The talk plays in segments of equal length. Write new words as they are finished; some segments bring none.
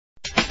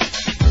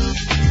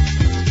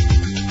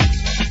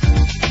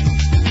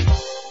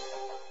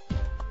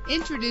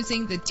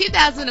Introducing the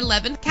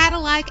 2011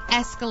 Cadillac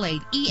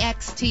Escalade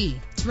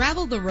EXT.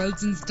 Travel the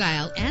roads in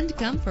style and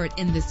comfort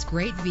in this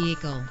great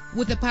vehicle.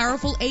 With a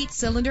powerful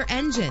 8-cylinder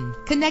engine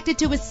connected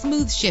to a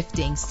smooth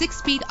shifting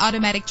 6-speed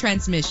automatic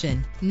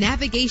transmission.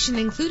 Navigation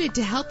included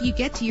to help you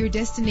get to your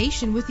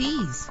destination with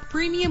ease.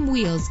 Premium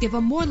wheels give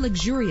a more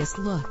luxurious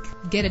look.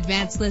 Get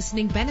advanced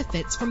listening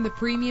benefits from the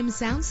premium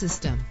sound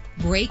system.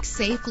 Brake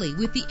safely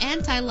with the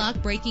anti-lock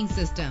braking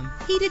system.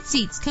 Heated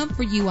seats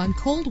comfort you on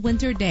cold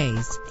winter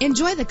days.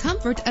 Enjoy the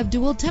comfort of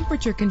dual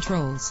temperature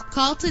controls.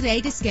 Call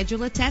today to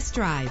schedule a test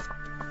drive.